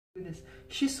Goodness,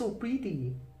 she's so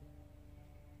pretty.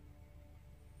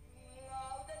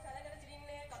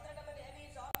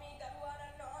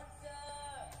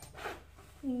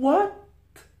 What?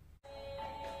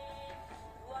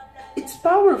 It's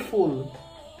powerful.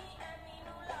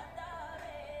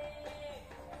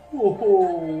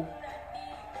 Whoa.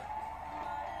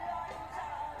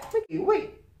 Okay,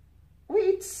 wait.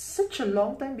 It's such a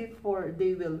long time before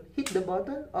they will hit the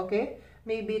button. Okay,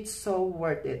 maybe it's so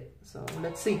worth it. So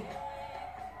let's see.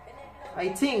 I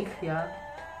think, yeah.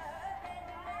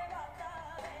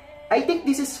 I think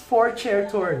this is 4-chair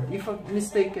turn, if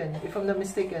I'm not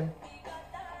mistaken.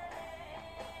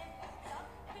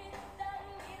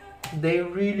 They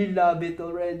really love it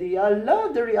already. I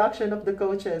love the reaction of the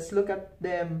coaches. Look at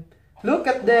them. Look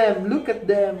at them. Look at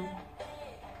them.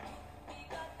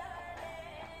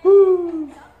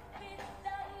 Woo.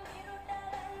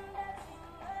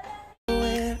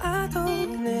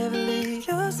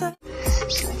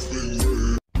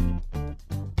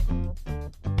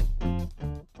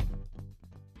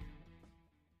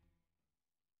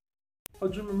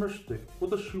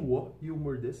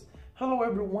 Humor this. Hello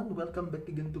everyone, welcome back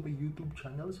again to my YouTube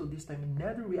channel. So this time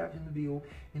another reaction video,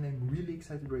 and I'm really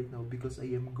excited right now because I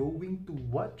am going to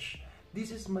watch.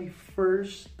 This is my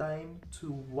first time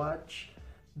to watch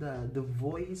the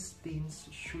Voice Teens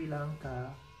Sri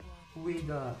Lanka with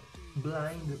a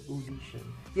blind audition.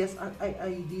 Yes,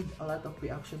 I did a lot of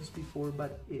reactions before,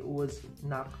 but it was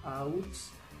knockouts.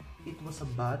 It was a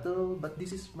battle, but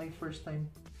this is my first time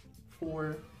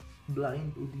for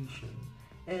blind audition,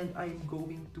 and I'm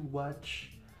going to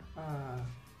watch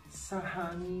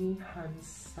Sahangi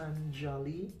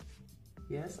Hansanjali.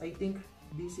 Yes, I think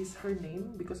this is her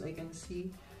name because I can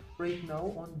see right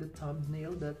now on the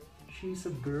thumbnail that she's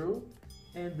a girl,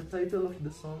 and the title of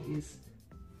the song is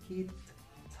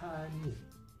Kiththane.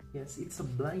 Yes, it's a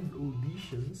blind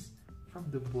auditions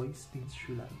from the Voice Teens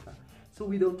Sri Lanka. So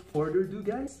without further ado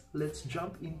guys, let's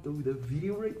jump into the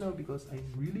video right now because I'm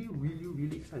really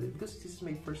excited because this is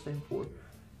my first time for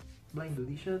blind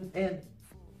audition, and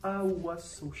I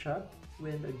was so shocked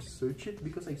when I searched it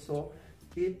because I saw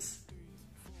it's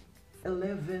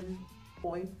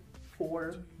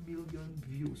 11.4 million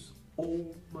views.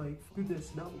 Oh my goodness,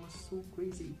 that was so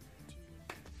crazy.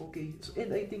 Okay, so,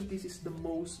 and I think this is the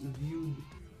most viewed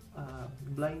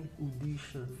blind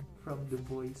audition from the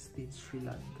Voice Teens Sri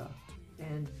Lanka.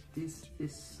 And this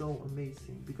is so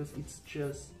amazing because it's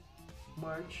just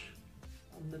March,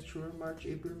 I'm not sure, March,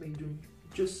 April, May, June,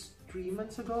 just 3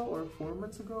 months ago or 4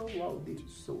 months ago. Wow, this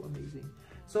is so amazing.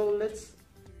 So let's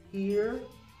hear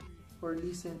or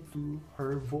listen to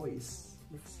her voice.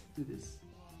 Let's do this.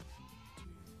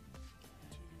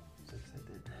 So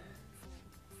excited.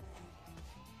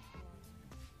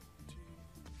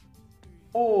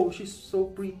 Oh, she's so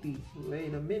pretty.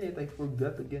 Wait a minute, I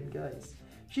forgot again guys.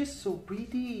 She's so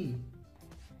pretty.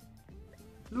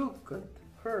 Look at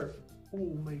her.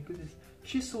 Oh my goodness.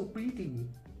 She's so pretty.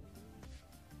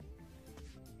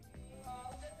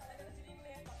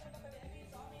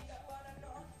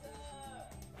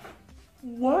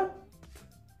 What?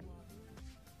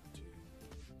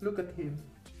 Look at him.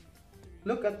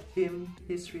 Look at him,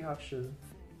 his reaction.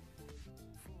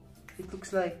 It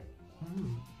looks like,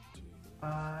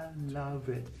 I love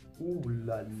it. Ooh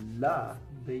la la,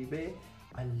 baby.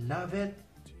 I love it.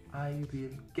 I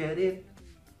will get it.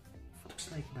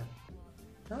 Looks like that.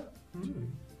 Huh?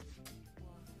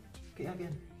 Okay,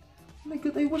 again. Oh my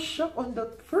god, I was shocked on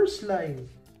that first line.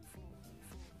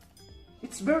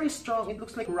 It's very strong. It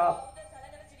looks like rap.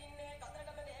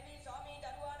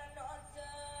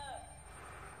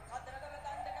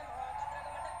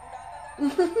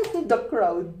 The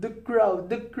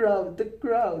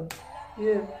crowd.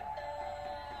 Yeah.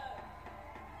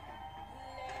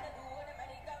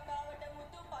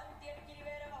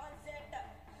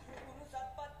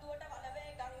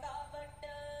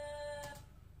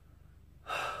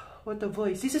 What a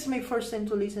voice. This is my first time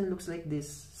to listen. Looks like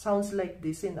this, sounds like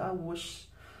this, and I was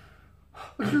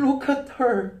look at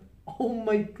her. Oh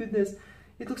my goodness,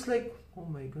 it looks like, oh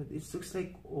my god, it looks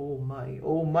like, oh my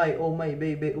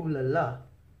baby, ooh la la.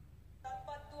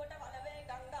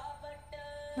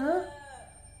 Huh?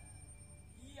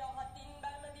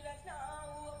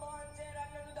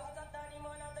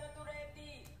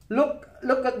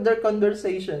 Look at their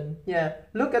conversation. Yeah,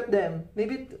 look at them.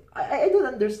 Maybe I don't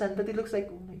understand, but it looks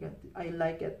like, oh my god, I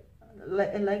like it.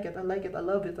 I like it. I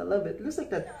love it. It looks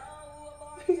like that.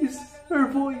 Her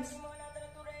voice.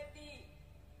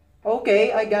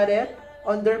 Okay, I got it.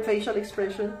 On their facial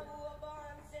expression.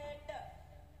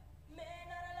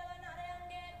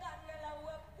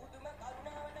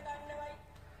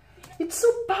 it's so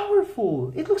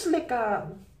powerful. It looks like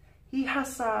he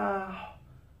has a,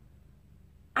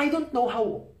 I don't know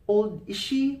how old is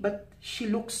she, but she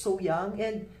looks so young,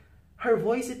 and her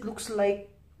voice, it looks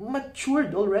like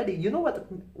matured already. You know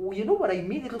what I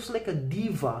mean? It looks like a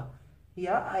diva.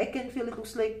 Yeah, I can feel it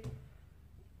looks like,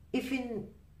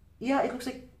 yeah, it looks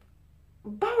like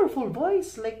powerful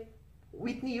voice like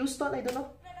Whitney Houston, I don't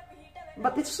know.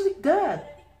 But it's like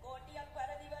that.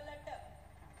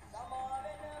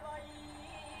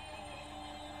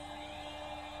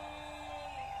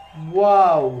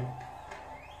 Wow.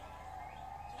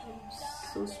 I'm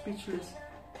so speechless.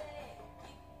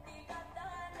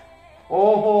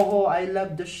 Oh, I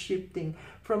love the shifting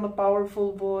from a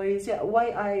powerful voice. Yeah,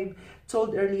 why I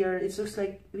told earlier, it looks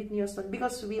like Whitney Houston,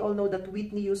 because we all know that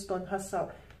Whitney Houston has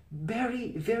a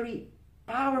very, very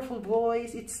powerful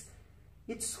voice.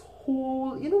 It's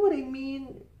whole, you know what I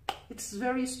mean? It's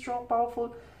very strong,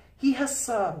 powerful. He has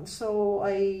so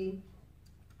I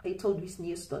told Whitney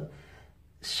Houston,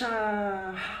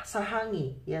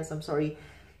 Sahangi, yes, I'm sorry.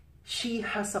 She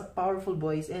has a powerful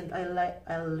voice, and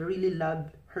I really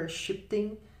love her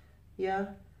shifting, yeah,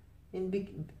 and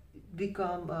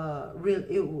become real.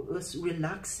 It was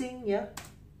relaxing, yeah.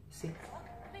 See,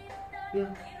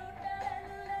 yeah.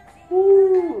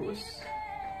 Ooh,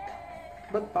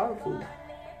 but powerful.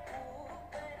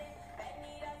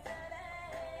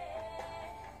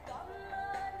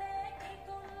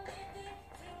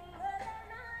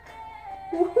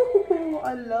 Ooh,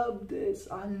 I love this.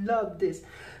 I love this.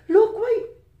 Look, why?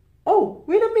 Oh,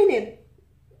 wait a minute.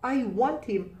 I want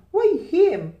him. Why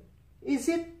him? Is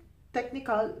it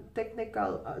technical?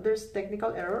 There's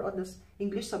technical error on this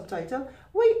English subtitle.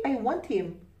 Why I want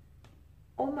him?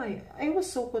 Oh my! I was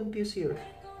so confused here.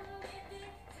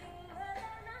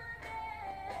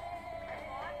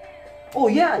 Oh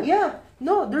yeah, yeah.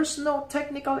 No, there's no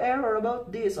technical error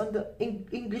about this on the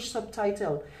English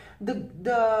subtitle.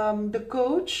 The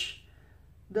coach,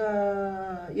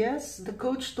 the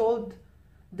coach told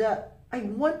that I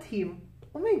want him.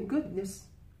 Oh my goodness.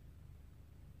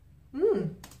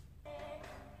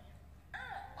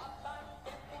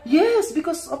 Yes,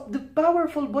 because of the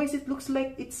powerful voice, it looks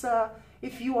like it's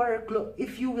if you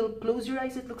will close your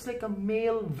eyes, it looks like a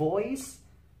male voice.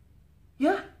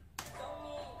 Yeah.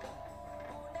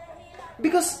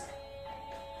 Because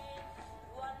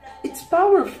it's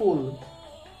powerful.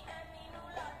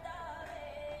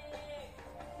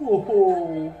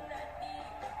 Whoa.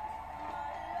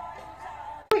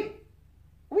 Wait,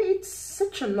 it's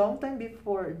such a long time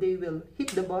before they will hit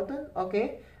the button.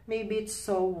 Okay, maybe it's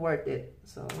so worth it.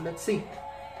 So let's see.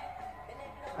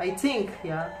 I think,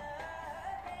 yeah.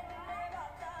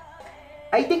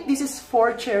 I think this is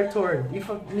 4-chair turn, if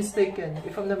I'm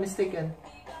not mistaken.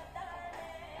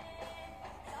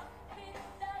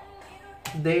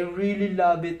 They really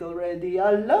love it already.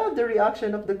 I love the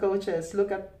reaction of the coaches.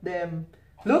 Look at them.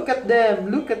 Look at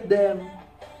them. Look at them.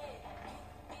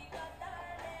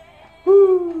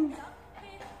 Woo.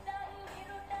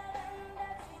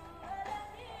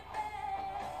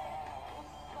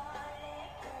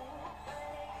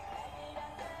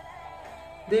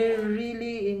 They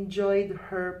really enjoyed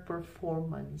her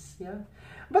performance. Yeah.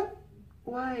 But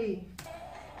why?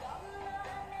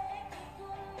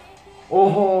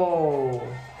 Oh,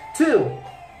 2.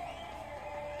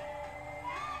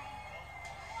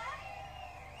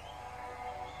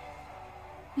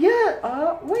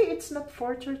 Yeah, wait, it's not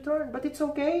 4-chair turn, but it's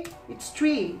okay. It's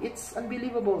 3. It's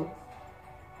unbelievable.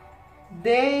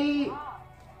 The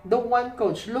one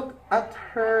coach, look at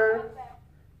her.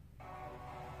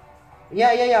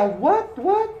 Yeah. What?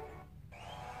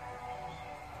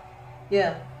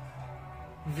 Yeah.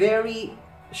 Very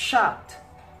shocked.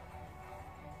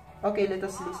 Okay, let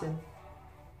us listen.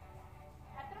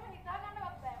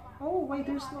 Oh, why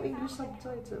there's no English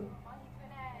subtitle?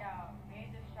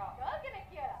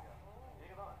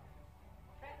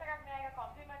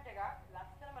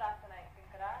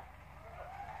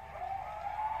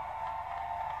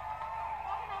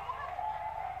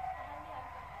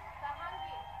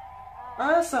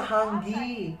 Ah,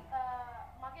 Sahangi.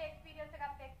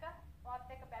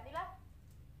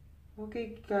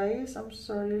 Okay, guys, I'm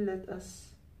sorry, let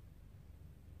us...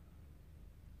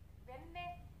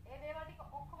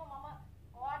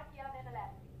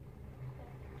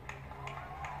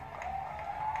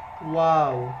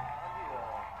 Wow,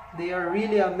 they are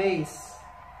really amazed.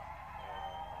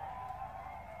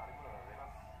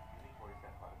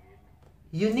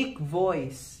 Unique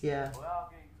voice, yeah.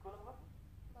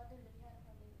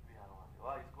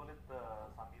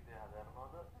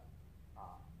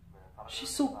 She's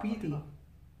so pretty.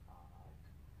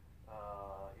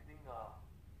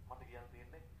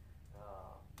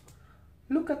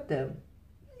 Look at them.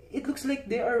 It looks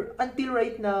like they are, until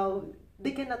right now,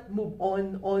 they cannot move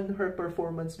on her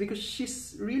performance because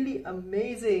she's really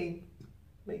amazing.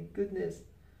 My goodness.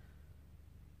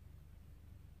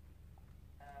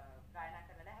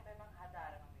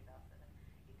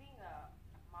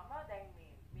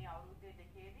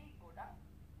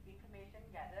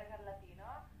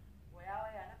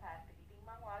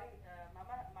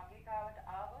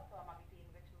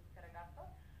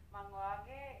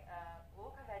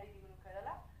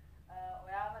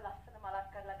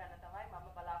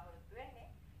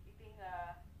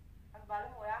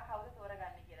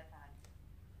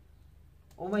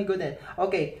 Oh my goodness.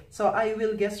 Okay, so I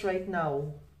will guess right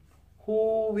now.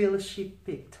 Who will she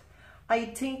pick? I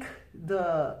think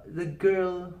the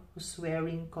girl who's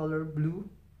wearing color blue.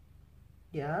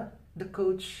 Yeah, the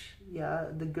coach. Yeah,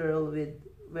 the girl with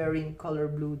wearing color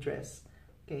blue dress.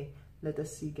 Okay, let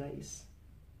us see, guys.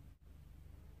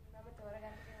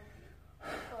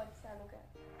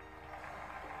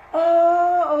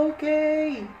 Oh,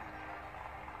 okay.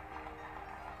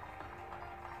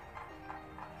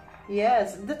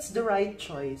 Yes, that's the right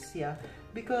choice. Yeah,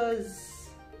 because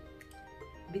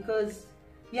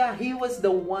yeah, he was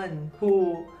the one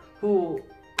who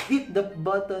hit the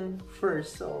button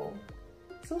first. So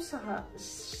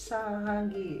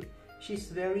Sahangi, she's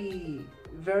very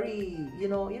you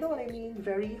know what I mean,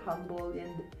 very humble,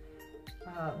 and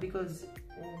because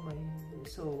oh my,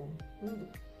 so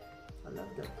I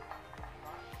love that.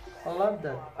 I love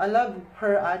that. I love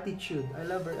her attitude. I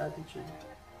love her attitude.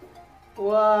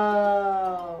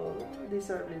 Wow,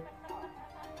 deserve it.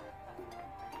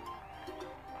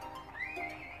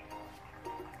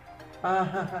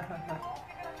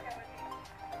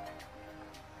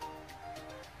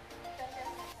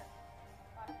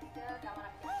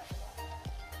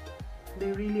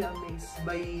 They're really amazed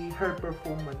by her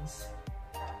performance,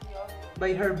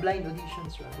 by her blind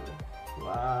auditions rather.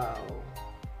 Wow,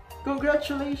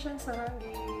 congratulations,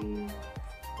 Sahangi.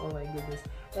 Oh my goodness.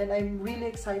 And I'm really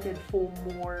excited for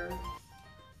more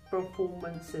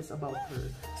performances about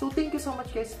her. So thank you so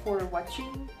much, guys, for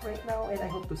watching right now, and I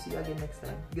hope to see you again next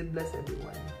time. God bless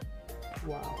everyone.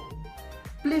 Wow.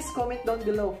 Please comment down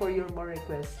below for your more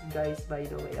requests, guys, by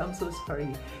the way. I'm so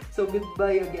sorry. So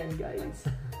goodbye again, guys.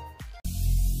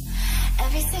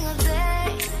 Every single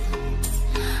day